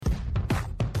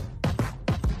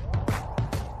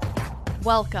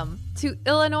Welcome to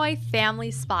Illinois Family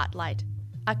Spotlight,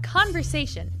 a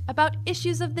conversation about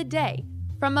issues of the day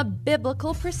from a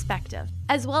biblical perspective,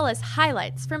 as well as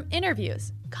highlights from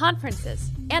interviews,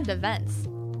 conferences, and events.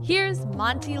 Here's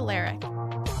Monty Larrick.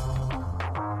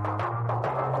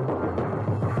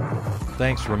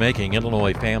 Thanks for making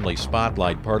Illinois Family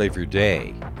Spotlight part of your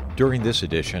day. During this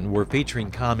edition, we're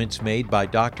featuring comments made by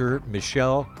Dr.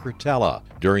 Michelle Cretella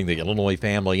during the Illinois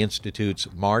Family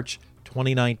Institute's March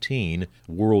 2019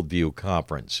 Worldview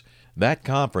Conference. That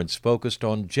conference focused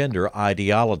on gender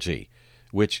ideology,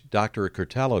 which Dr.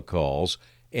 Cretella calls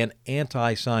an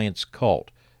anti-science cult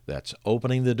that's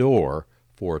opening the door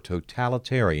for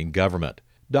totalitarian government.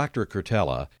 Dr.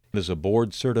 Cretella is a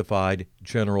board-certified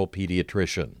general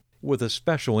pediatrician with a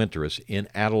special interest in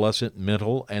adolescent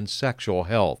mental and sexual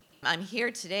health. I'm here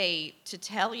today to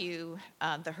tell you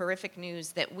the horrific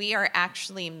news that we are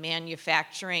actually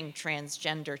manufacturing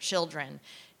transgender children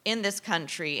in this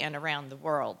country and around the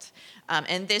world.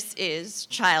 And this is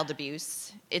child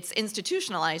abuse. It's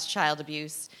institutionalized child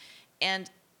abuse.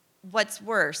 And what's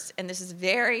worse, and this is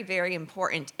very, very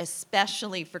important,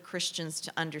 especially for Christians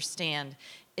to understand,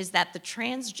 is that the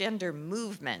transgender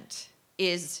movement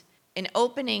is an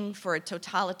opening for a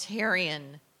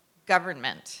totalitarian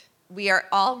government. We are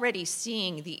already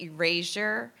seeing the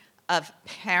erasure of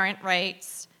parent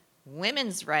rights,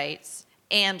 women's rights,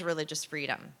 and religious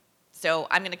freedom. So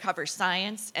I'm going to cover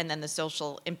science and then the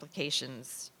social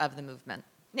implications of the movement.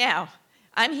 Now,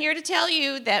 I'm here to tell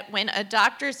you that when a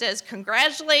doctor says,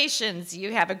 congratulations,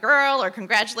 you have a girl, or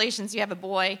congratulations, you have a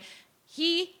boy,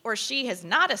 he or she has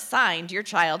not assigned your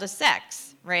child a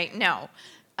sex, right? No.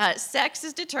 Sex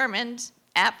is determined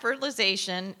at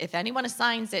fertilization. If anyone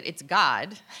assigns it, it's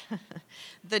God.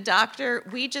 The doctor,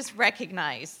 we just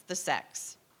recognize the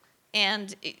sex.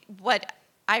 And what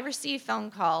I receive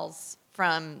phone calls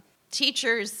from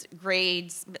teachers,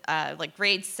 grades, like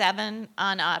grade 7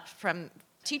 on up, from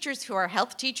teachers who are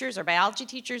health teachers or biology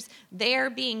teachers, they're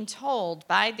being told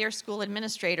by their school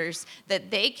administrators that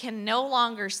they can no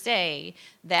longer say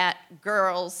that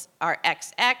girls are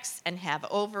XX and have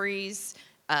ovaries.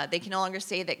 They can no longer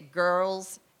say that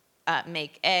girls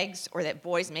make eggs or that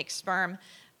boys make sperm,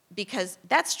 because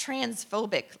that's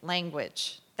transphobic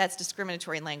language. That's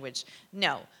discriminatory language.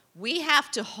 No, we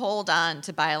have to hold on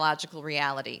to biological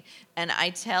reality. And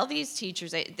I tell these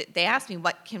teachers, they ask me,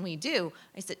 what can we do?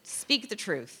 I said, speak the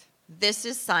truth. This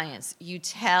is science. You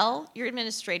tell your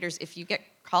administrators, if you get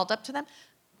called up to them,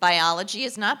 biology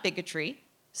is not bigotry.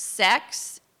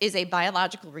 Sex is a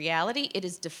biological reality. It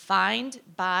is defined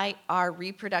by our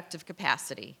reproductive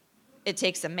capacity. It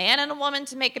takes a man and a woman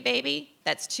to make a baby.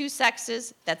 That's 2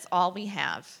 sexes. That's all we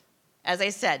have. As I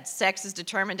said, sex is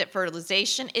determined at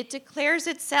fertilization. It declares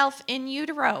itself in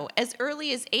utero as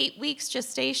early as 8 weeks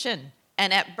gestation.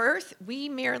 And at birth, we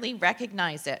merely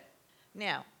recognize it.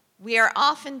 Now, we are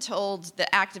often told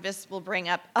that activists will bring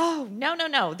up, oh,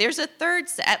 no, there's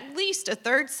at least a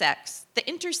third sex, the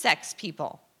intersex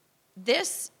people.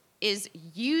 This is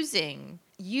using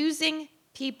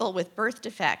people with birth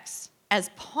defects as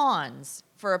pawns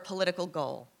for a political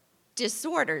goal.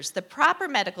 Disorders, the proper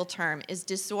medical term is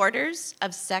disorders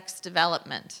of sex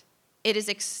development. It is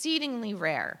exceedingly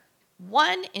rare.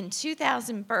 1 in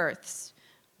 2,000 births,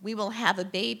 we will have a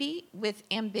baby with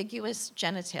ambiguous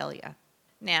genitalia.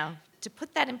 Now, to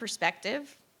put that in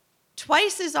perspective,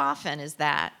 twice as often as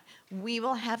that, we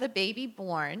will have a baby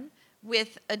born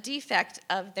with a defect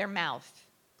of their mouth,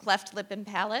 cleft lip and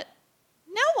palate.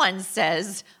 No one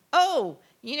says, oh,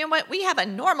 you know what, we have a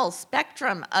normal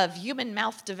spectrum of human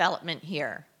mouth development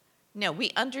here. No, we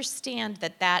understand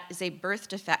that that is a birth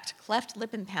defect. Cleft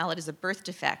lip and palate is a birth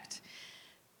defect.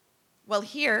 Well,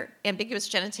 here, ambiguous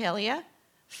genitalia,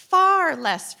 far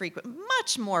less frequent,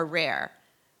 much more rare.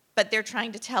 But they're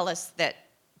trying to tell us that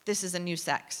this is a new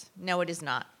sex. No, it is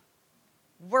not.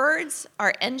 Words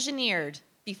are engineered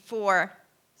before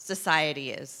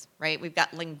society is, right? We've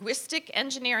got linguistic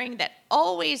engineering that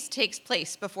always takes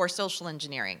place before social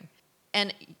engineering.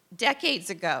 And decades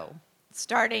ago,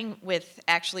 starting with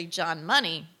actually John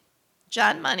Money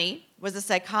was a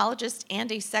psychologist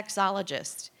and a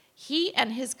sexologist. He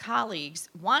and his colleagues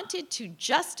wanted to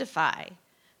justify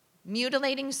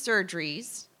mutilating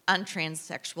surgeries on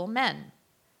transsexual men.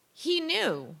 He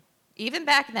knew, even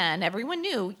back then, everyone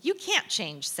knew, you can't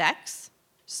change sex.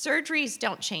 Surgeries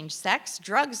don't change sex.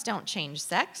 Drugs don't change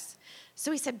sex.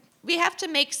 So he said, we have to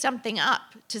make something up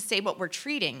to say what we're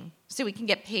treating so we can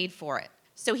get paid for it.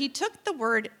 So he took the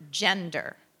word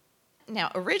gender.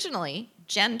 Now, originally,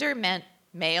 gender meant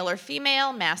male or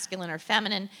female, masculine or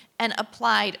feminine, and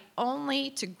applied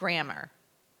only to grammar.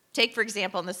 Take, for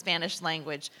example, in the Spanish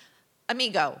language,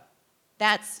 amigo.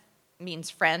 that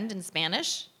means friend in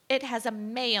Spanish, it has a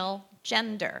male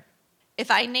gender.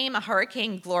 If I name a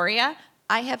hurricane Gloria,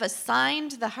 I have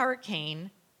assigned the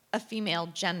hurricane a female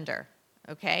gender,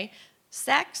 okay?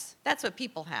 Sex, that's what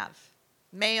people have.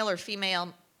 Male or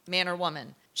female, man or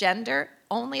woman. Gender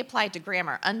only applied to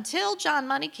grammar until John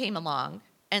Money came along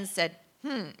and said,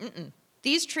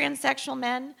 these transsexual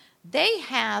men, they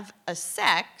have a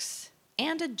sex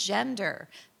and a gender.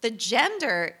 The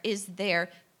gender is their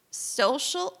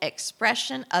social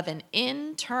expression of an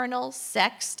internal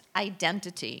sexed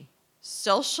identity.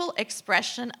 Social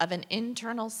expression of an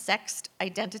internal sexed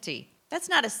identity. That's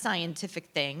not a scientific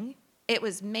thing. It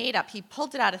was made up. He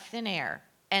pulled it out of thin air.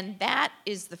 And that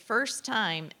is the first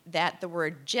time that the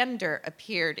word gender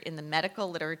appeared in the medical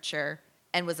literature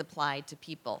and was applied to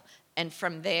people. And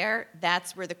from there,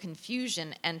 that's where the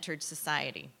confusion entered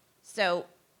society. So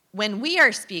when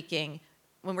we're speaking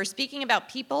about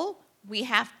people, we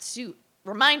have to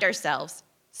remind ourselves,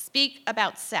 speak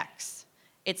about sex.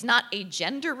 It's not a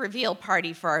gender reveal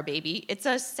party for our baby. It's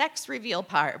a sex reveal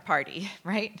party,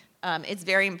 right? It's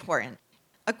very important.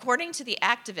 According to the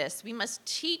activists, we must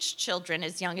teach children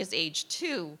as young as age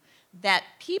 2 that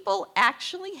people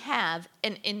actually have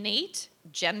an innate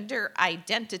gender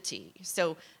identity.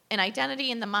 So an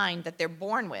identity in the mind that they're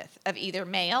born with of either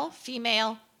male,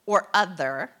 female, or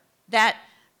other, that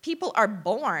people are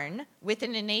born with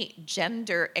an innate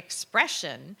gender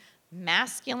expression,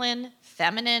 masculine,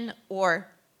 feminine, or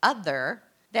other,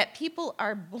 that people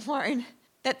are born,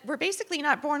 that we're basically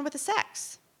not born with a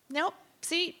sex. Nope.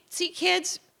 See,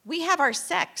 kids, we have our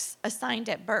sex assigned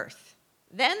at birth.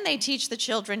 Then they teach the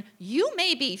children, you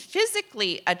may be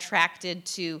physically attracted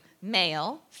to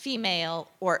male, female,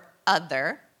 or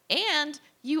other, and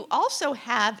you also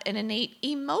have an innate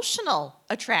emotional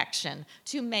attraction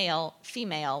to male,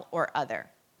 female, or other.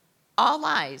 All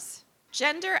lies.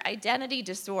 Gender identity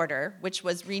disorder, which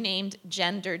was renamed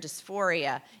gender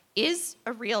dysphoria, is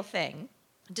a real thing.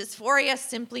 Dysphoria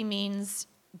simply means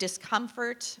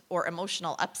discomfort or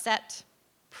emotional upset.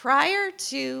 Prior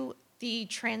to the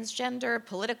transgender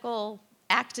political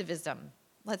activism,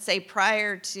 let's say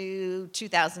prior to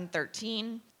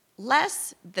 2013,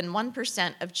 less than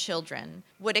 1% of children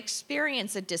would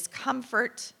experience a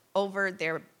discomfort over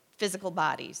their physical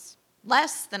bodies.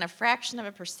 Less than a fraction of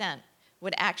a percent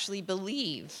would actually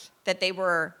believe that they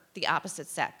were the opposite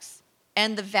sex.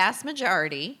 And the vast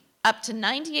majority, up to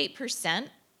 98%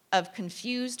 of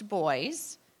confused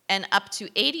boys and up to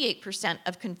 88%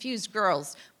 of confused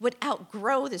girls, would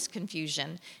outgrow this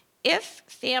confusion if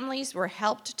families were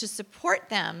helped to support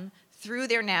them through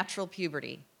their natural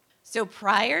puberty. So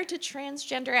prior to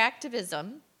transgender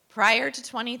activism, prior to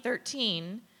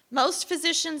 2013, most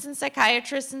physicians and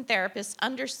psychiatrists and therapists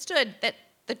understood that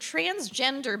the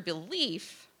transgender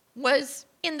belief was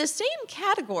in the same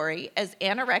category as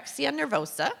anorexia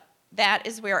nervosa. That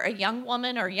is where a young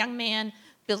woman or young man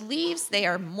believes they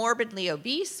are morbidly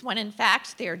obese when in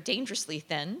fact they are dangerously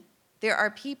thin. There are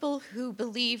people who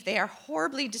believe they are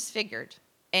horribly disfigured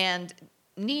and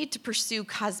need to pursue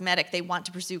they want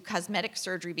to pursue cosmetic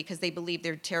surgery because they believe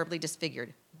they're terribly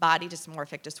disfigured, body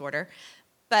dysmorphic disorder.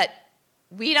 But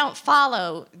we don't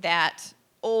follow that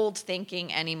old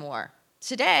thinking anymore.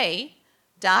 Today,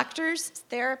 doctors,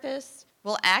 therapists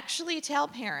will actually tell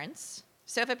parents,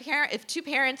 so if two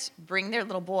parents bring their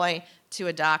little boy to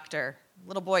a doctor,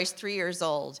 little boy's 3 years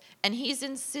old, and he's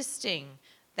insisting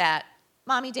that,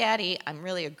 Mommy, Daddy, I'm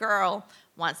really a girl,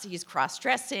 he's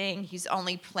cross-dressing, he's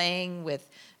only playing with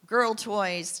girl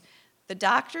toys, the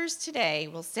doctors today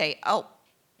will say, oh,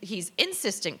 he's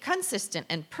insistent, consistent,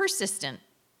 and persistent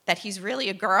that he's really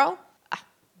a girl.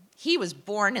 He was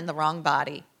born in the wrong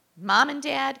body. Mom and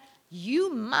Dad,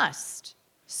 you must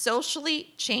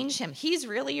socially change him. He's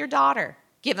really your daughter.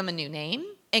 Give him a new name,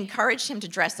 encourage him to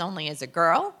dress only as a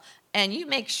girl, and you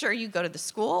make sure you go to the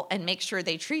school and make sure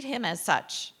they treat him as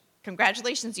such.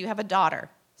 Congratulations, you have a daughter.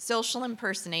 Social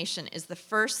impersonation is the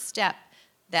first step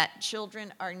that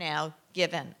children are now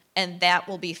given, and that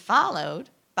will be followed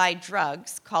by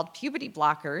drugs called puberty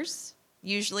blockers,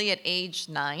 usually at age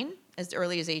 9, as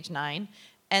early as age 9,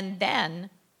 and then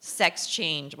sex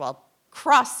change,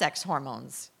 cross-sex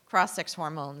hormones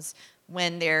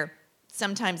when they're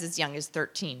sometimes as young as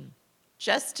 13.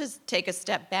 Just to take a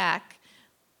step back,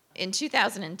 in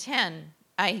 2010,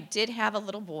 I did have a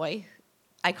little boy.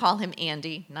 I call him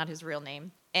Andy, not his real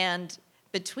name. And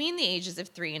between the ages of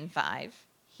 3 and 5,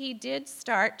 he did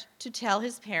start to tell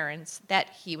his parents that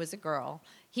he was a girl.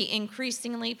 He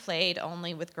increasingly played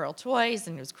only with girl toys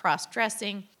and was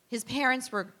cross-dressing. His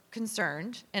parents were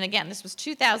concerned, and again, this was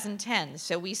 2010,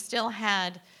 so we still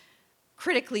had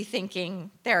critically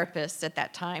thinking therapists at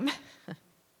that time.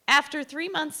 After 3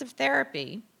 months of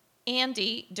therapy,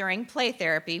 Andy, during play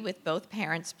therapy with both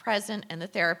parents present and the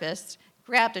therapist,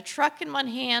 grabbed a truck in one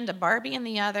hand, a Barbie in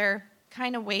the other,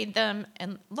 kind of weighed them,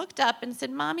 and looked up and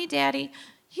said, "Mommy, Daddy,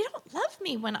 you don't love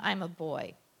me when I'm a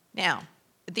boy." Now,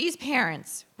 these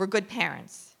parents were good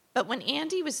parents, but when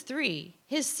Andy was 3,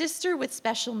 his sister with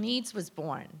special needs was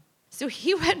born. So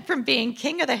he went from being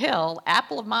king of the hill,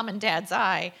 apple of mom and dad's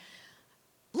eye.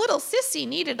 Little Sissy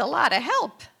needed a lot of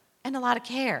help and a lot of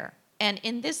care. And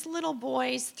in this little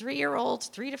boy's 3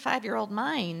 to 5-year-old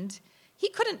mind, he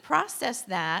couldn't process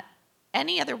that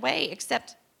any other way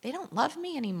except, they don't love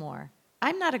me anymore.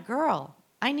 I'm not a girl.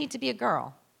 I need to be a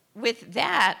girl. With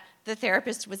that, the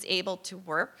therapist was able to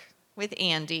work with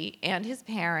Andy and his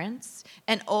parents,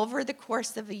 and over the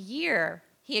course of a year,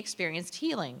 he experienced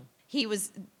healing.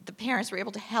 The parents were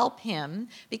able to help him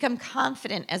become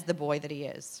confident as the boy that he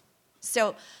is.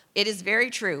 So it is very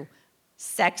true.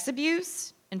 Sex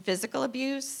abuse and physical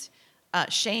abuse,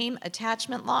 shame,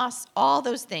 attachment loss, all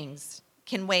those things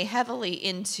can weigh heavily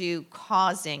into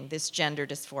causing this gender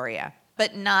dysphoria.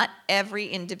 But not every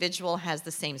individual has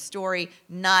the same story.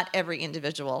 Not every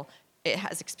individual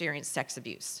has experienced sex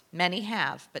abuse. Many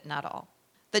have, but not all.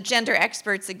 The gender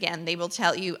experts, again, they will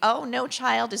tell you, oh, no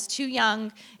child is too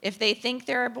young. If they think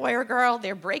they're a boy or girl,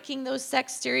 they're breaking those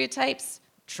sex stereotypes.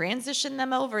 Transition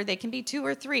them over. They can be 2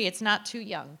 or 3. It's not too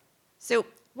young. So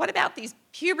what about these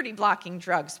puberty-blocking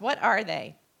drugs? What are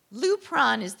they?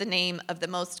 Lupron is the name of the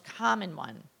most common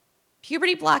one.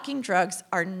 Puberty-blocking drugs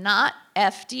are not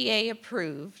FDA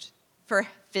approved for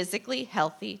physically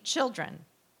healthy children.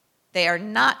 They are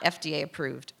not FDA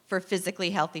approved for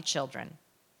physically healthy children.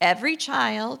 Every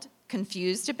child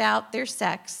confused about their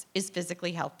sex is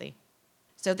physically healthy.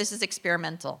 So this is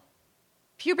experimental.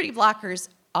 Puberty blockers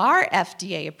are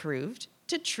FDA approved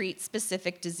to treat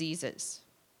specific diseases.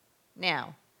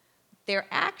 Now, their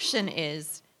action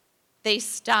is they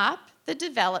stop the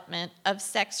development of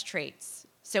sex traits.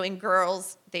 So in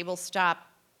girls, they'll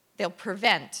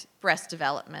prevent breast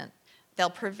development. They'll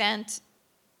prevent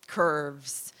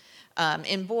curves.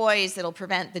 In boys, it'll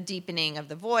prevent the deepening of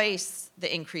the voice,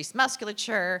 the increased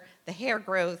musculature, the hair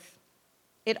growth.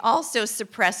 It also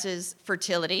suppresses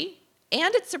fertility,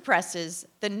 and it suppresses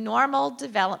the normal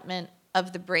development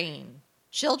of the brain.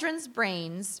 Children's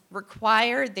brains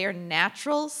require their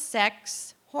natural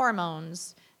sex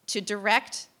hormones to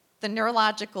direct the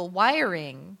neurological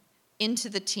wiring into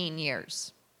the teen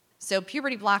years. So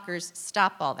puberty blockers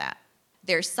stop all that.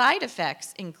 Their side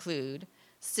effects include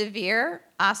severe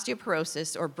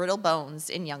osteoporosis or brittle bones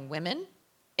in young women,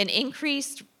 an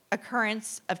increased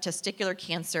occurrence of testicular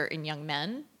cancer in young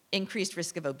men, increased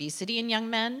risk of obesity in young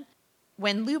men.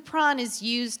 When Lupron is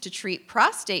used to treat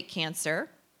prostate cancer,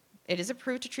 it is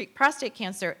approved to treat prostate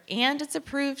cancer, and it's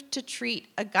approved to treat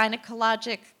a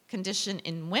gynecologic condition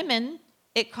in women,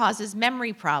 it causes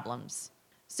memory problems.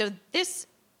 So this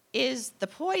is the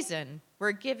poison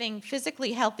we're giving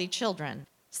physically healthy children,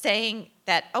 saying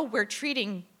that, oh, we're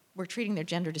treating their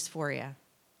gender dysphoria.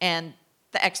 And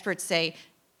the experts say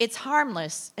it's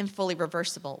harmless and fully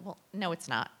reversible. Well, no, it's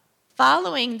not.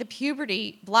 Following the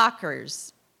puberty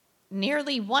blockers,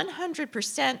 nearly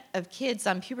 100% of kids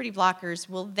on puberty blockers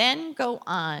will then go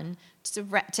on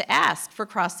to ask for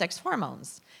cross-sex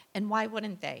hormones. And why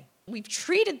wouldn't they? We've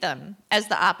treated them as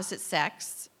the opposite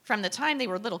sex from the time they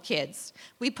were little kids.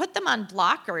 We put them on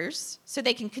blockers so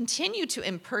they can continue to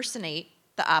impersonate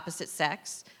the opposite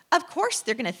sex. Of course,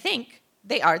 they're going to think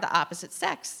they are the opposite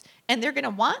sex, and they're going to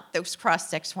want those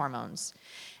cross-sex hormones.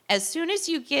 As soon as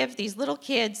you give these little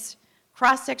kids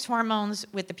cross-sex hormones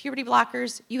with the puberty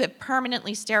blockers, you have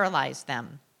permanently sterilized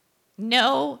them.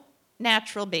 No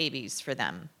natural babies for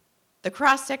them. The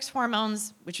cross-sex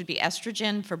hormones, which would be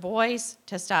estrogen for boys,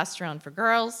 testosterone for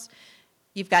girls,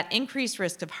 you've got increased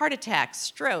risk of heart attacks,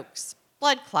 strokes,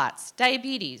 blood clots,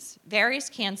 diabetes, various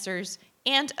cancers,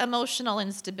 and emotional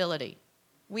instability.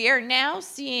 We are now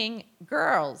seeing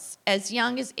girls as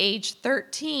young as age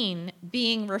 13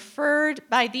 being referred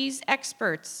by these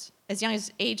experts as young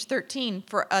as age 13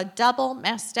 for a double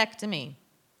mastectomy.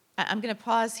 I'm going to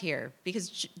pause here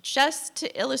because just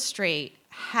to illustrate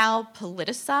how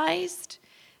politicized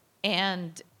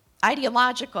and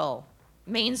ideological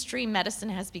mainstream medicine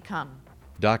has become.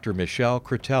 Dr. Michelle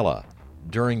Cretella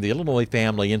during the Illinois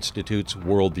Family Institute's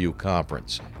Worldview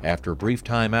Conference. After a brief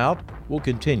timeout, we'll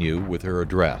continue with her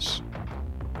address.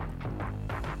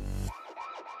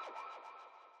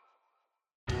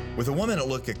 With a 1-minute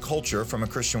look at culture from a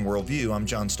Christian worldview, I'm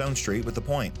John Stonestreet with The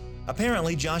Point.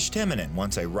 Apparently, Josh Timonen,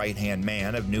 once a right-hand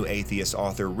man of New Atheist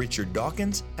author Richard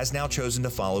Dawkins, has now chosen to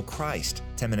follow Christ.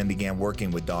 Timonen began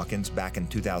working with Dawkins back in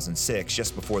 2006,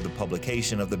 just before the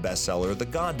publication of the bestseller The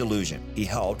God Delusion. He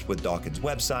helped with Dawkins'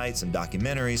 websites and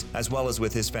documentaries, as well as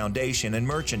with his foundation and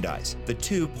merchandise. The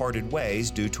two parted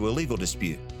ways due to a legal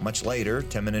dispute. Much later,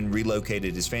 Timonen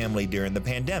relocated his family during the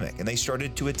pandemic, and they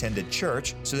started to attend a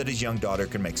church so that his young daughter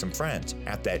could make some friends.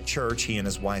 At that church, he and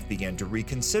his wife began to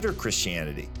reconsider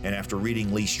Christianity, and after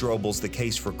reading Lee Strobel's The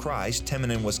Case for Christ,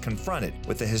 Timonen was confronted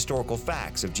with the historical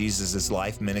facts of Jesus'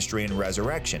 life, ministry, and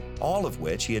resurrection, all of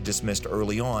which he had dismissed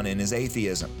early on in his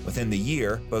atheism. Within the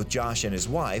year, both Josh and his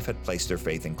wife had placed their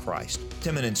faith in Christ.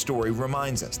 Timonen's story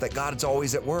reminds us that God is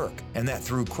always at work, and that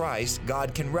through Christ,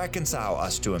 God can reconcile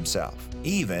us to himself,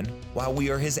 even while we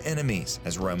are his enemies,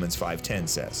 as Romans 5:10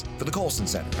 says. For the Colson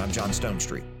Center, I'm John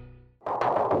Stonestreet.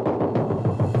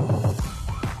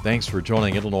 Thanks for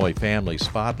joining Illinois Family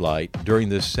Spotlight. During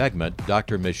this segment,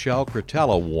 Dr. Michelle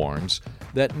Cretella warns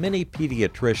that many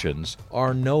pediatricians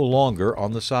are no longer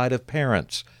on the side of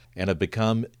parents and have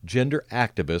become gender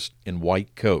activists in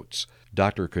white coats.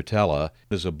 Dr. Cretella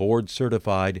is a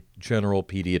board-certified general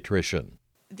pediatrician.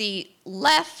 The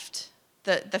left,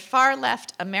 the far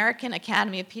left American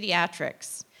Academy of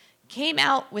Pediatrics came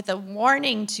out with a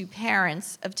warning to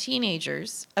parents of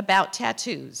teenagers about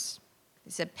tattoos.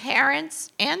 They said,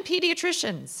 parents and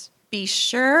pediatricians, be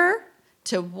sure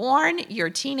to warn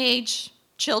your teenage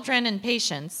children and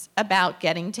patients about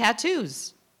getting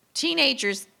tattoos.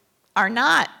 Teenagers are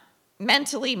not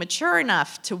mentally mature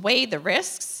enough to weigh the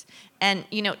risks, and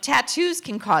tattoos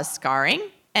can cause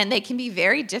scarring, and they can be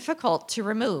very difficult to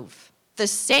remove. The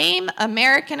same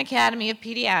American Academy of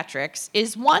Pediatrics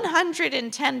is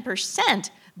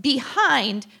 110%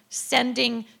 behind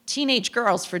sending teenage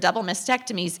girls for double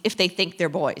mastectomies if they think they're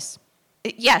boys.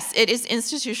 Yes, it is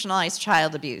institutionalized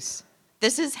child abuse.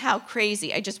 This is how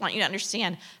crazy, I just want you to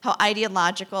understand how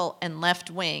ideological and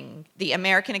left-wing the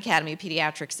American Academy of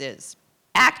Pediatrics is.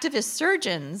 Activist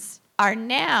surgeons are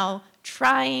now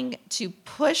trying to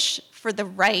push for the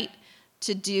right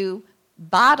to do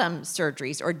bottom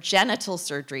surgeries or genital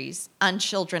surgeries on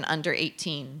children under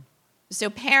 18. So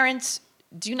parents,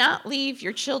 do not leave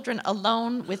your children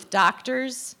alone with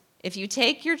doctors. If you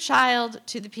take your child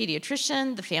to the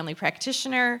pediatrician, the family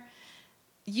practitioner,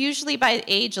 usually by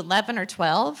age 11 or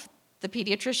 12, the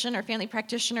pediatrician or family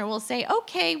practitioner will say,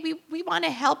 okay, we want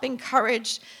to help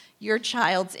encourage your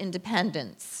child's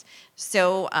independence.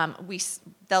 So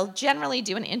they'll generally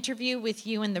do an interview with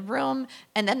you in the room,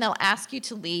 and then they'll ask you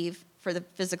to leave for the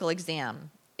physical exam,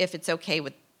 if it's okay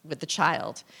with the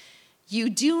child. You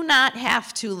do not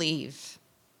have to leave.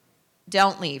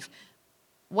 Don't leave.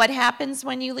 What happens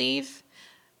when you leave?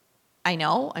 I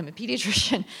know, I'm a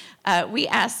pediatrician. We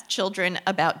ask children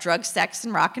about drugs, sex,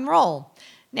 and rock and roll.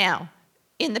 Now,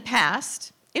 in the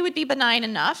past, it would be benign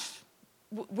enough.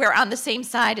 We're on the same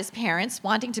side as parents,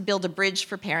 wanting to build a bridge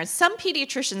for parents. Some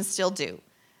pediatricians still do.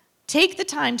 Take the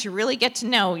time to really get to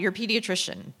know your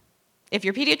pediatrician. If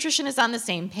your pediatrician is on the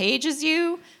same page as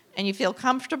you and you feel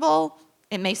comfortable,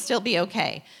 it may still be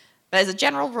okay. But as a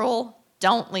general rule,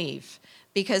 don't leave.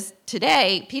 Because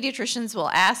today, pediatricians will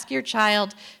ask your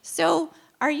child, so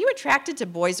are you attracted to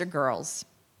boys or girls?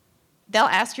 They'll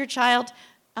ask your child,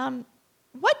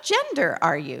 what gender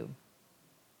are you?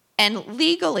 And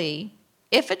legally,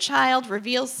 if a child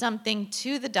reveals something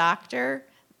to the doctor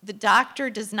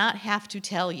does not have to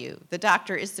tell you. The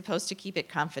doctor is supposed to keep it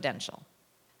confidential.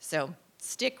 So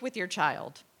stick with your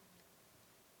child.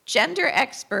 Gender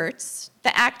experts, the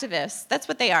activists, that's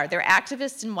what they are. They're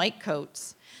activists in white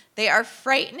coats. They are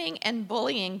frightening and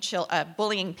bullying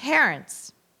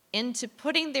parents into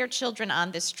putting their children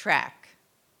on this track.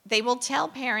 They will tell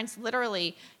parents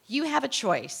literally, you have a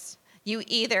choice. You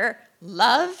either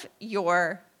love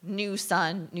your new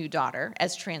son, new daughter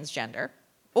as transgender,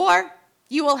 or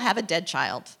you will have a dead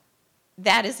child.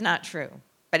 That is not true,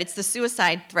 but it's the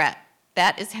suicide threat.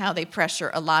 That is how they pressure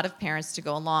a lot of parents to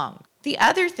go along. The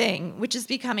other thing, which is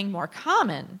becoming more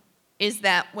common, is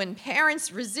that when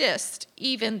parents resist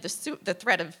even the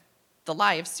threat of the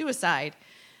lie of suicide,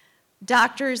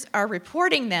 doctors are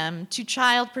reporting them to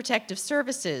Child Protective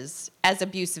Services as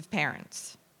abusive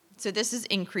parents. So this is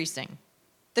increasing.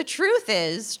 The truth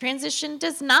is, transition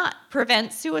does not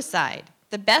prevent suicide.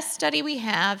 The best study we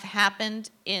have happened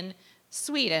in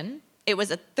Sweden. It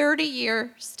was a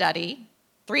 30-year study.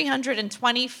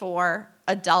 324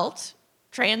 adult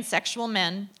transsexual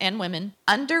men and women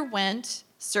underwent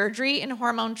surgery and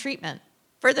hormone treatment.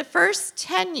 For the first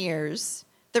 10 years,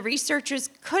 the researchers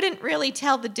couldn't really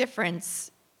tell the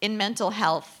difference in mental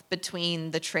health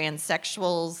between the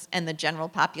transsexuals and the general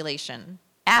population.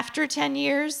 After 10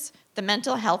 years, the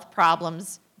mental health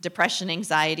problems, depression,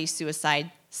 anxiety,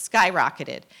 suicide,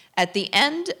 skyrocketed. At the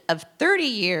end of 30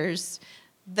 years,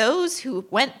 those who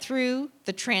went through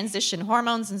the transition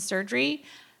hormones and surgery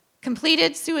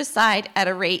completed suicide at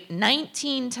a rate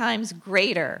 19 times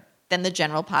greater than the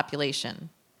general population.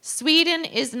 Sweden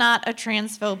is not a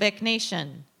transphobic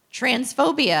nation.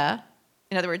 Transphobia,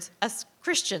 in other words, us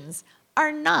Christians,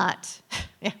 are not,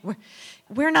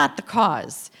 we're not the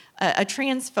cause. A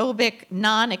transphobic,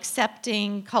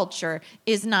 non-accepting culture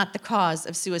is not the cause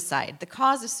of suicide. The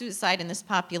cause of suicide in this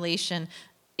population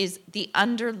is the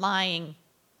underlying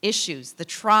issues, the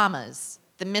traumas,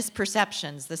 the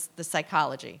misperceptions, the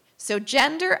psychology. So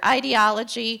gender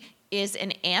ideology is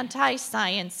an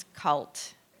anti-science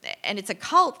cult. And it's a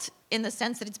cult in the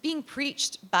sense that it's being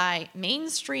preached by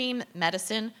mainstream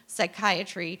medicine,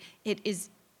 psychiatry. It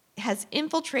has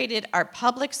infiltrated our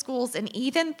public schools and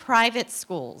even private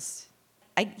schools.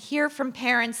 I hear from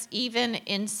parents, even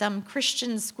in some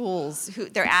Christian schools, who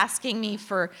they're asking me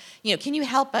for, can you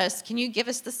help us? Can you give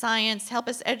us the science? Help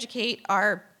us educate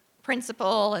our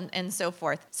principal and so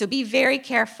forth. So be very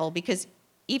careful, because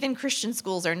even Christian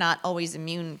schools are not always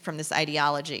immune from this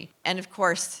ideology. And of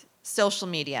course, social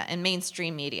media and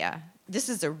mainstream media. This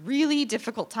is a really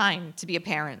difficult time to be a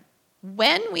parent.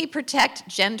 When we protect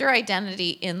gender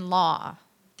identity in law,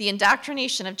 the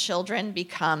indoctrination of children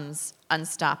becomes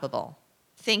unstoppable.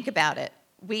 Think about it.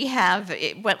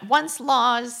 Once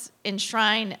laws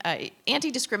enshrine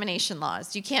anti-discrimination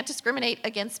laws, you can't discriminate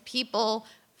against people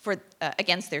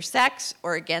against their sex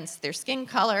or against their skin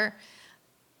color,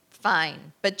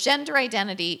 fine. But gender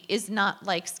identity is not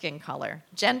like skin color.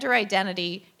 Gender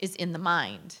identity is in the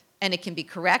mind, and it can be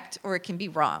correct or it can be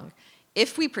wrong.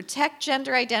 If we protect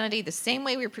gender identity the same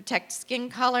way we protect skin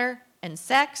color and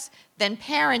sex, then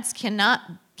parents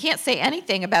can't say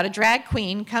anything about a drag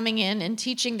queen coming in and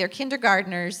teaching their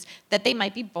kindergartners that they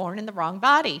might be born in the wrong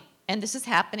body. And this is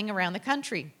happening around the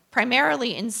country,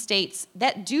 primarily in states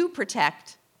that do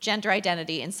protect gender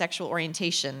identity and sexual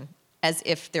orientation as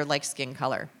if they're like skin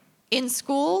color. In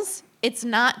schools, it's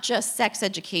not just sex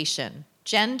education.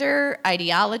 Gender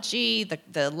ideology,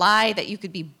 the lie that you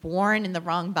could be born in the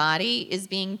wrong body, is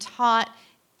being taught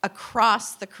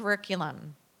across the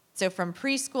curriculum. So from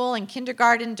preschool and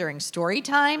kindergarten during story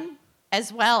time,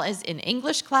 as well as in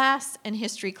English class and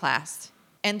history class.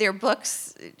 And their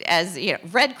books as,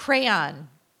 Red Crayon.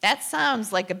 That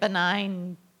sounds like a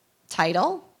benign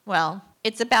title. Well,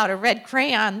 it's about a red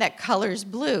crayon that colors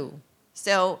blue.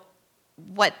 So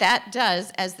what that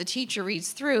does, as the teacher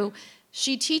reads through,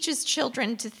 she teaches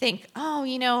children to think,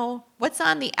 what's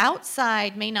on the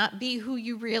outside may not be who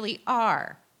you really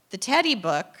are. The Teddy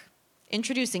book,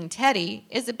 introducing Teddy,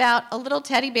 is about a little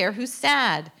teddy bear who's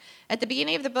sad. At the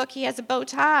beginning of the book, he has a bow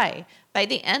tie. By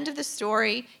the end of the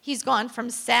story, he's gone from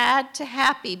sad to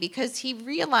happy because he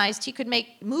realized he could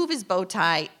move his bow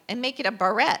tie and make it a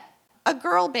barrette, a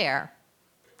girl bear.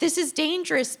 This is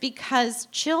dangerous because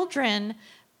children,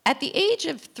 at the age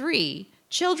of 3,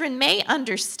 children may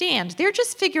understand. They're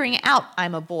just figuring out,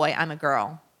 I'm a boy, I'm a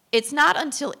girl. It's not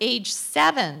until age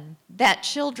 7 that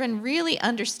children really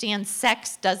understand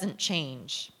sex doesn't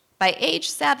change. By age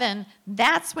 7,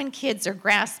 that's when kids are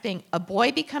grasping a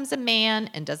boy becomes a man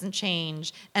and doesn't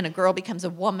change, and a girl becomes a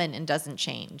woman and doesn't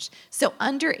change. So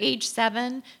under age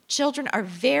 7, children are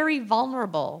very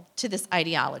vulnerable to this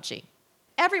ideology.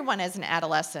 Everyone as an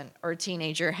adolescent or a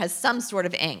teenager has some sort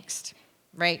of angst,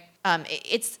 right?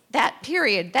 It's that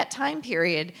time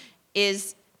period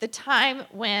is the time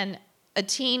when a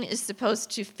teen is supposed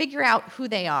to figure out who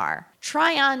they are,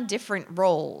 try on different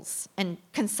roles, and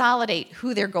consolidate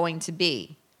who they're going to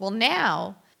be. Well,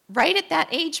 now, right at that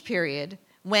age period,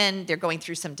 when they're going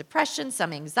through some depression,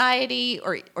 some anxiety,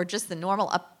 or just the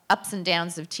normal ups and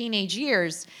downs of teenage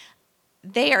years,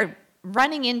 they are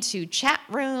running into chat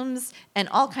rooms and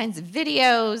all kinds of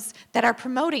videos that are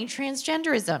promoting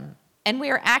transgenderism. And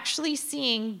we are actually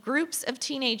seeing groups of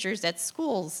teenagers at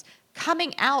schools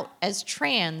coming out as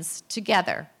trans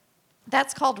together.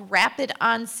 That's called rapid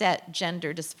onset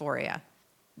gender dysphoria.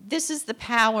 This is the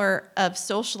power of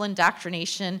social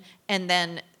indoctrination and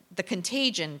then the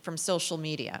contagion from social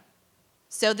media.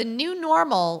 So the new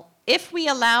normal, if we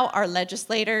allow our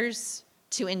legislators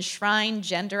to enshrine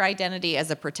gender identity as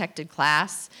a protected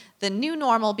class, the new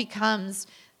normal becomes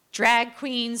drag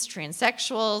queens,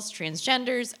 transsexuals,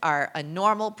 transgenders are a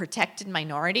normal protected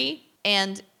minority,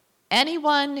 and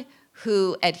anyone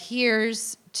who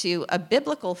adheres to a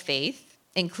biblical faith,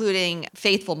 including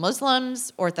faithful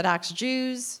Muslims, Orthodox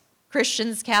Jews,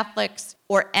 Christians, Catholics,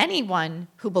 or anyone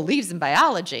who believes in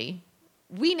biology,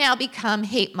 we now become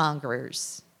hate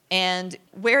mongers. and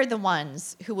we're the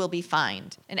ones who will be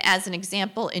fined. And as an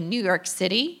example, in New York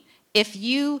City, if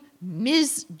you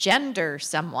misgender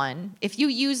someone, if you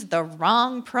use the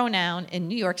wrong pronoun in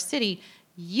New York City,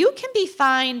 you can be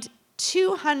fined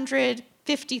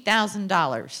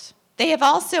 $250,000. They have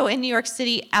also, in New York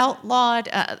City, outlawed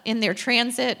in their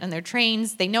transit and their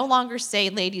trains, they no longer say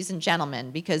ladies and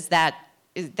gentlemen because that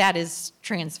is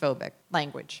transphobic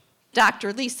language.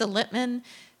 Dr. Lisa Littman,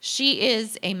 she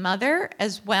is a mother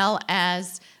as well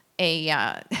as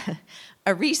a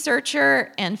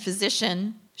researcher and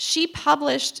physician. She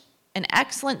published an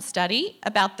excellent study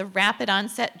about the rapid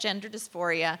onset gender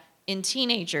dysphoria in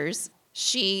teenagers.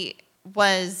 She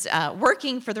was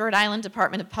working for the Rhode Island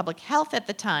Department of Public Health at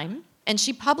the time, and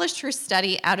she published her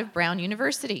study out of Brown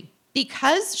University.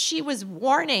 Because she was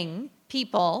warning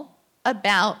people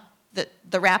about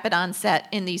the rapid onset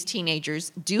in these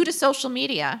teenagers due to social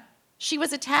media, she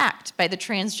was attacked by the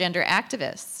transgender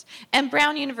activists. And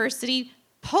Brown University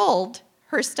pulled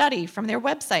her study from their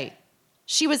website.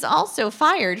 She was also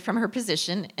fired from her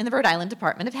position in the Rhode Island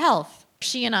Department of Health.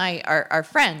 She and I are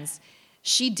friends.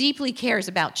 She deeply cares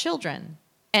about children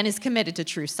and is committed to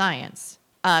true science.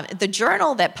 The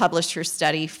journal that published her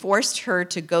study forced her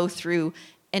to go through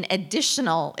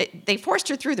they forced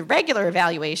her through the regular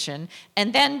evaluation,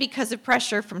 and then because of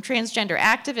pressure from transgender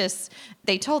activists,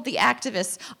 they told the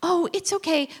activists, oh, it's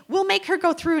okay, we'll make her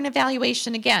go through an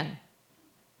evaluation again.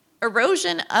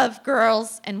 Erosion of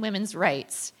girls' and women's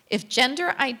rights. If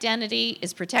gender identity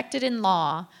is protected in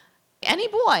law, any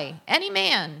boy, any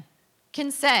man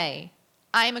can say,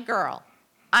 I am a girl,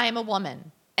 I am a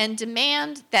woman, and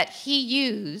demand that he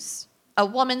use a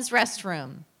woman's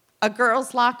restroom, a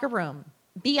girl's locker room,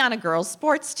 be on a girl's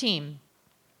sports team.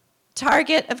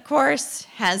 Target, of course,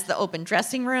 has the open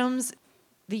dressing rooms.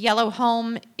 The Yellow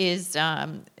Home is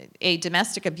a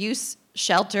domestic abuse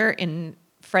shelter in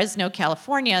Fresno,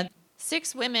 California.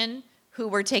 6 women who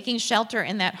were taking shelter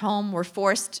in that home were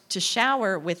forced to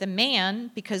shower with a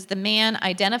man because the man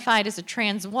identified as a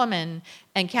trans woman,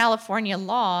 and California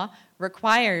law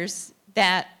requires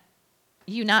that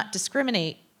you not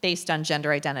discriminate based on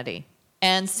gender identity.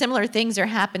 And similar things are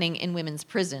happening in women's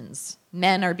prisons.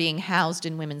 Men are being housed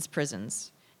in women's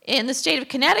prisons. In the state of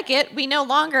Connecticut, we no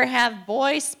longer have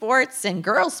boy sports and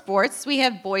girl sports. We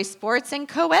have boy sports and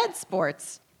co-ed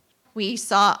sports. We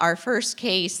saw our first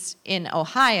case in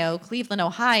Ohio, Cleveland,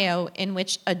 Ohio, in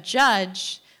which a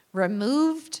judge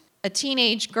removed a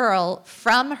teenage girl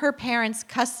from her parents'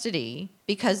 custody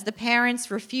because the parents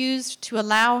refused to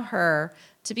allow her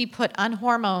to be put on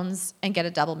hormones and get a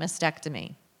double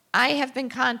mastectomy. I have been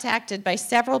contacted by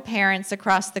several parents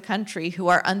across the country who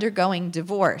are undergoing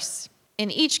divorce.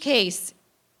 In each case,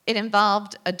 it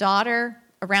involved a daughter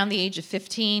around the age of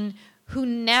 15 who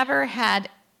never had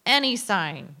any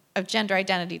sign of gender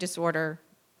identity disorder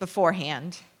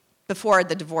beforehand, before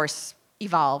the divorce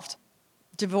evolved.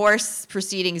 Divorce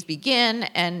proceedings begin,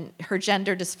 and the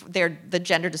gender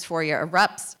dysphoria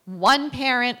erupts. One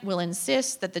parent will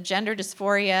insist that the gender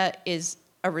dysphoria is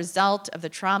a result of the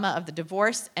trauma of the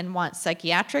divorce and want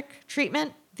psychiatric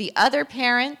treatment. The other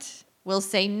parent will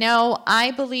say, no, I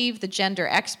believe the gender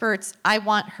experts, I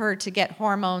want her to get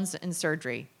hormones and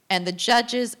surgery. And the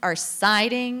judges are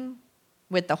siding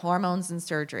with the hormones and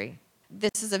surgery.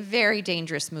 This is a very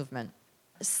dangerous movement.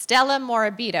 Stella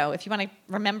Morabito, if you want to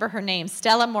remember her name,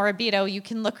 Stella Morabito, you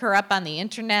can look her up on the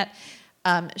internet.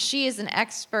 She is an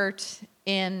expert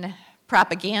in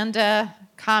propaganda,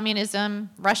 communism,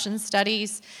 Russian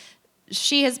studies.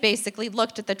 She has basically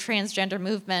looked at the transgender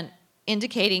movement,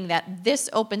 indicating that this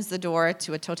opens the door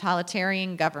to a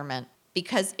totalitarian government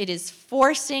because it is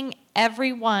forcing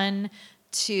everyone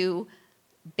to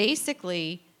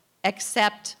basically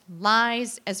accept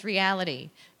lies as reality.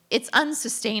 It's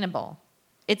unsustainable.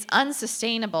 It's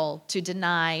unsustainable to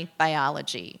deny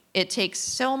biology. It takes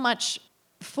so much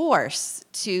force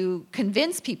to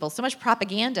convince people, so much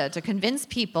propaganda to convince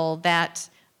people that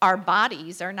our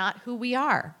bodies are not who we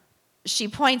are. She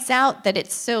points out that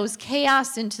it sows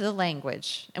chaos into the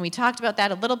language. And we talked about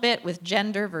that a little bit with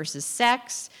gender versus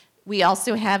sex. We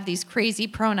also have these crazy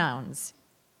pronouns.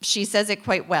 She says it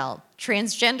quite well.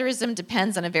 Transgenderism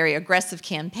depends on a very aggressive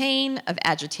campaign of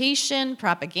agitation,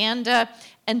 propaganda,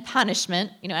 and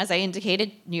punishment. You know, as I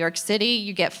indicated, New York City,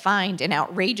 you get fined an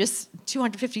outrageous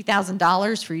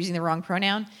 $250,000 for using the wrong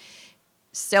pronoun.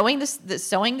 Sowing the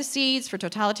seeds for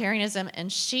totalitarianism,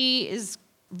 and she is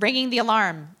ringing the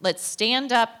alarm. Let's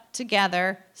stand up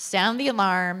together, sound the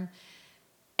alarm,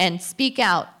 and speak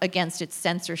out against its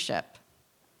censorship.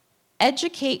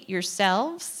 Educate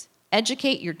yourselves,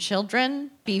 educate your children,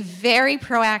 be very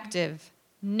proactive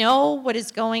Know what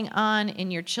is going on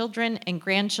in your children and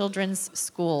grandchildren's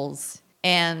schools.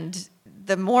 And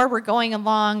the more we're going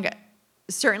along,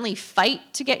 certainly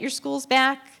fight to get your schools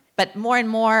back, but more and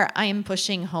more I am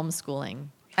pushing homeschooling.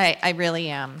 I really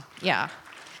am. Yeah.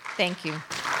 Thank you.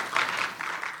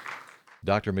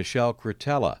 Dr. Michelle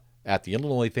Cretella at the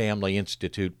Illinois Family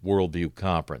Institute Worldview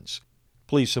Conference.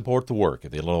 Please support the work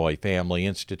of the Illinois Family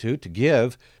Institute. To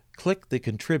give, click the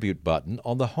Contribute button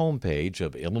on the homepage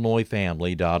of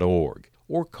illinoisfamily.org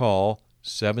or call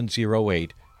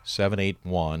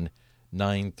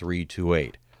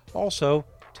 708-781-9328. Also,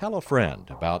 tell a friend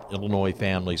about Illinois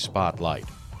Family Spotlight.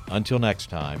 Until next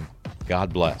time,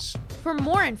 God bless. For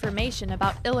more information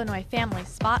about Illinois Family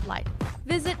Spotlight,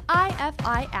 visit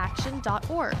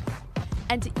ifiaction.org.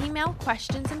 And to email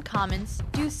questions and comments,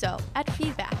 do so at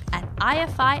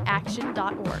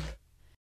feedback@ifiaction.org.